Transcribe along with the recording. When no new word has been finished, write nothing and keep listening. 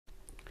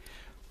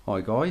Hi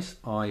guys,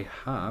 I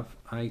have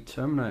a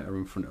Terminator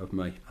in front of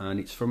me and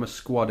it's from a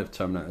squad of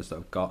Terminators that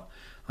I've got,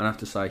 and I have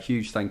to say a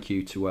huge thank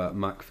you to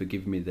Mac for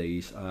giving me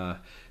these.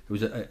 It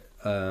was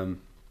a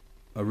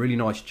really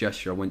nice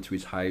gesture. I went to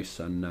his house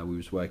and we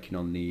was working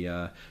on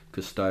the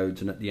custodes,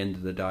 and at the end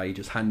of the day he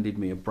just handed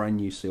me a brand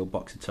new sealed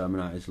box of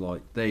Terminators,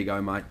 like, there you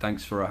go mate,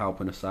 thanks for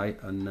helping us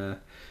out. And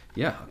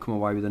yeah, I come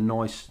away with a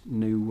nice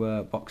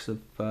new box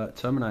of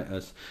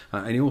Terminators,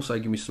 and he also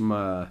gave me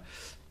some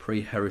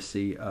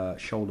pre-Heresy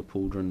shoulder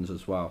pauldrons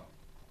as well,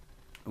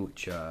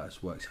 which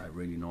works out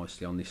really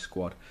nicely on this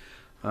squad.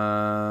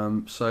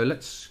 So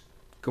let's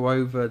go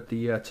over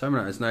the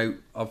Terminators. Now,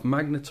 I've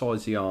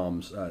magnetised the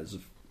arms. There's a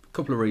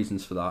couple of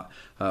reasons for that.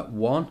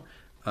 One,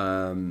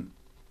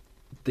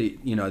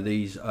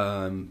 these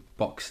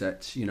box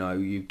sets,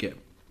 you get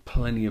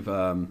plenty of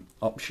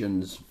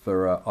options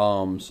for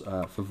arms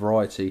for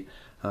variety,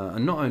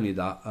 and not only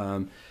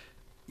that,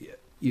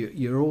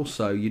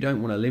 you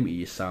don't want to limit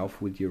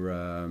yourself with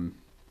your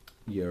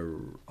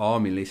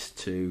army list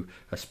to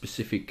a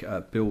specific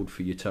build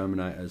for your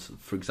Terminators.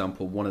 For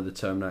example, one of the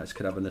Terminators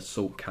could have an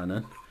assault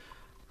cannon,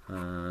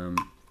 and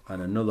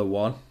another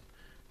one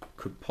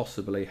could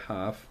possibly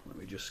have, let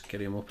me just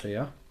get him up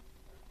here,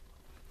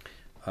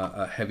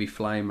 a heavy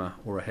flamer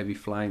or a heavy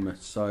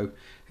flamer. So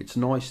it's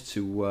nice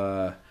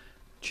to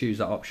choose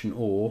that option,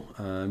 or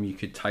you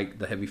could take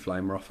the heavy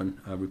flamer off and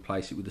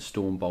replace it with a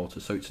storm bolter.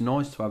 So it's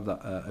nice to have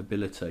that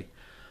ability.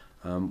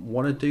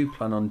 What I do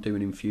plan on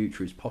doing in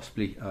future is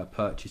possibly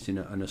purchasing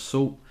an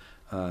assault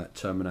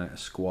Terminator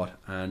squad,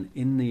 and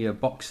in the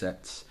box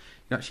sets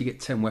you actually get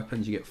 10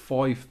 weapons. You get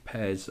 5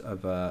 pairs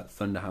of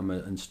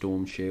Thunderhammer and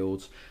Storm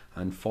Shields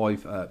and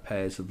 5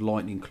 pairs of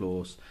Lightning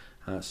Claws.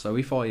 So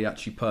if I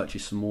actually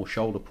purchase some more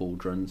shoulder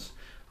pauldrons,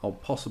 I'll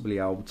possibly be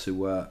able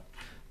to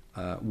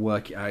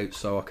work it out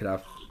so I could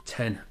have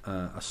 10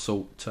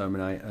 assault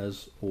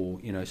Terminators, or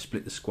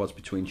split the squads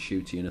between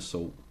shooty and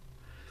assault.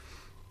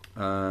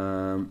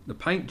 The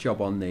paint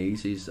job on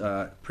these is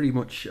pretty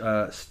much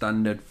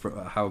standard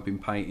for how I've been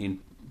painting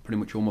pretty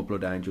much all my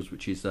Blood Angels,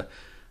 which is a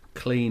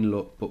clean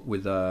look but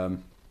with the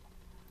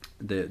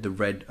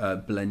red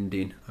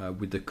blending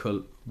with the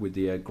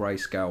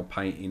grayscale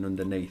painting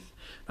underneath.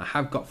 I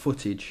have got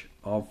footage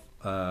of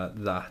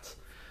that.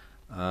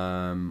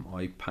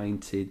 I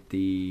painted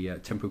the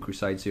Temple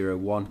Crusade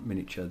 01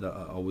 miniature that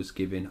I was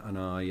given, and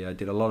I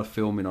did a lot of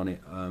filming on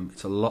it.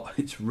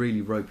 It's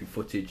really ropey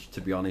footage,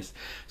 to be honest,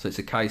 so it's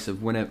a case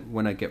of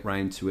when I get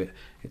round to it,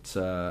 it's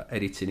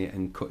editing it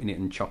and cutting it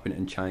and chopping it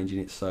and changing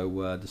it,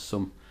 so there's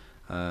some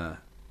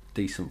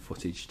decent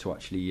footage to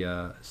actually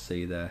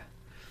see there.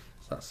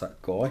 So that's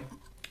that guy.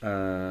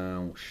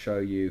 I'll show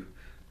you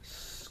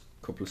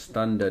couple of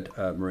standard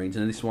Marines,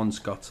 and this one's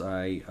got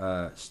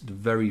a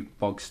very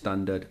bog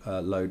standard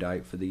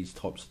loadout for these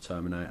types of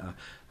Terminator,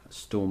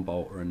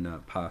 Stormbolter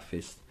and Power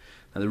Fist.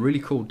 Now the really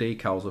cool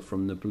decals are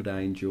from the Blood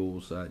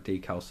Angels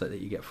decal set that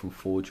you get from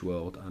Forge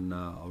World, and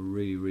I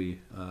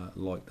really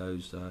like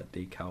those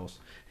decals,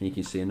 and you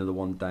can see another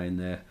one down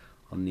there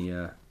on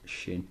the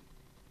shin.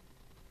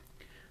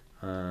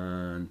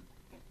 And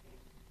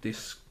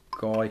this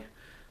guy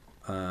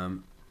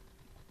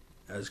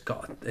has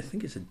got, I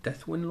think it's a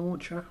Deathwind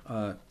launcher.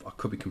 I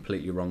could be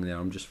completely wrong there,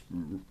 I'm just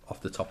off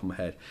the top of my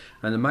head.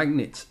 And the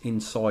magnets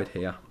inside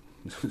here,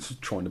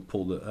 trying to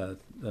pull the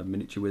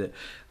miniature with it,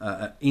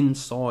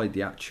 inside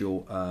the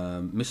actual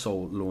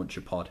missile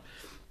launcher pod.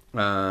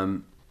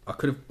 I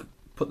could have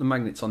put the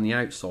magnets on the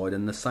outside,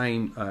 and the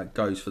same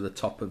goes for the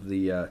top of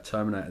the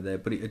Terminator there,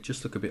 but it'd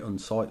just look a bit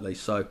unsightly.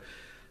 So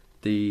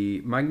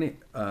the magnet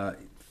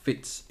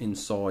fits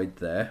inside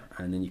there,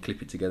 and then you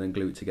clip it together and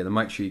glue it together.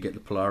 Make sure you get the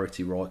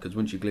polarity right, because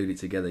once you glued it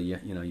together, you're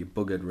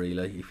buggered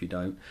really if you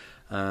don't.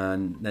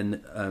 And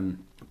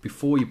then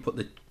before you put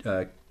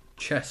the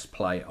chest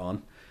plate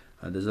on,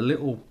 there's a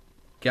little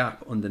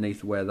gap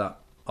underneath where that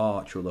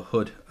arch or the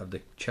hood of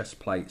the chest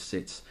plate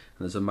sits,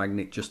 and there's a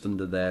magnet just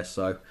under there.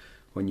 So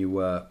when you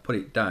put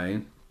it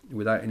down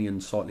without any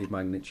unsightly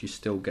magnets, you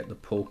still get the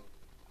pull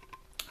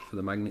for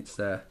the magnets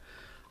there.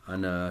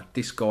 And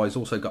this guy's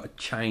also got a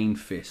chain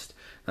fist.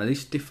 Now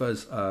this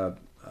differs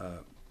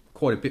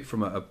quite a bit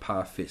from a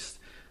power fist,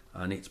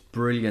 and it's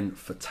brilliant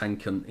for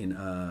tanking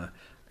in.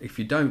 If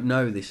you don't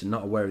know this and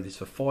not aware of this,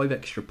 for 5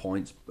 extra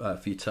points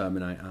for your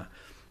Terminator,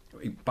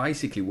 it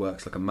basically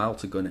works like a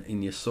melter gun.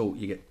 In the assault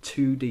you get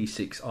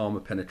 2d6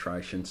 armor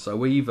penetration,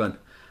 so even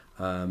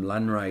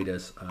Land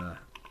Raiders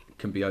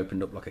can be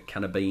opened up like a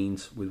can of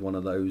beans with one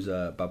of those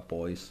bad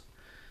boys.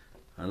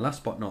 And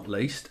last but not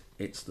least,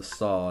 it's the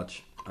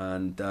Sarge.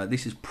 And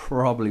this is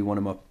probably one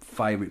of my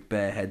favourite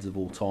bear heads of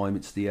all time.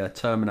 It's the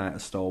Terminator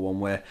style one,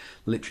 where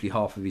literally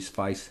half of his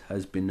face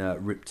has been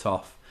ripped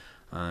off,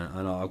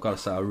 and I've got to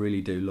say I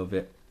really do love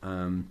it.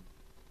 And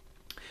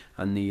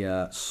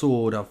the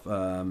sword, I've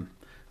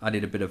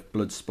added a bit of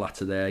blood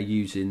splatter there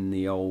using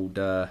the old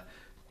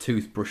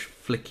toothbrush,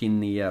 flicking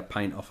the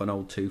paint off an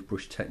old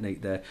toothbrush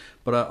technique there.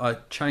 But I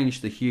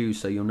changed the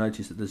hues, so you'll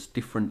notice that there's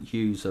different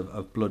hues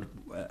of blood,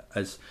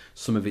 as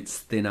some of it's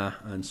thinner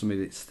and some of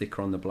it's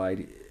thicker on the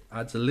blade.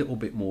 adds a little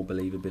bit more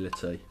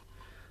believability.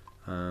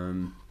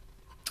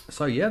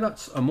 So yeah,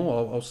 that's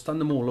more. I'll stand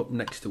them all up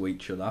next to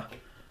each other,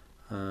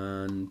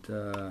 and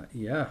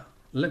yeah,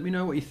 let me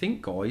know what you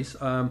think, guys.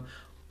 I'm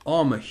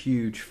a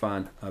huge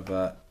fan of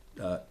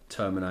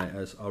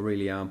Terminators, I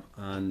really am,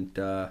 and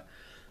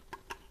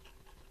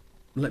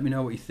let me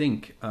know what you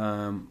think.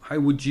 How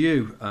would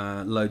you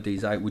load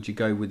these out? Would you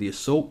go with the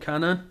assault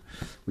cannon?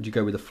 Would you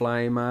go with the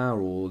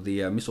flamer or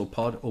the missile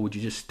pod, or would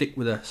you just stick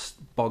with a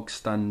bog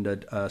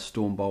standard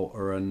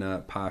Stormbolter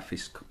and Power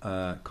Fist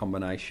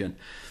combination?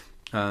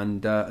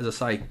 And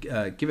as I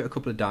say, give it a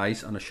couple of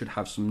days and I should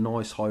have some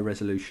nice high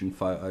resolution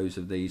photos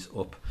of these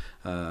up,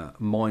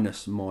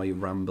 minus my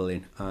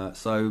rambling.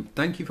 So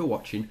thank you for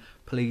watching.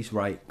 Please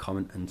rate,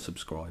 comment and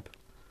subscribe.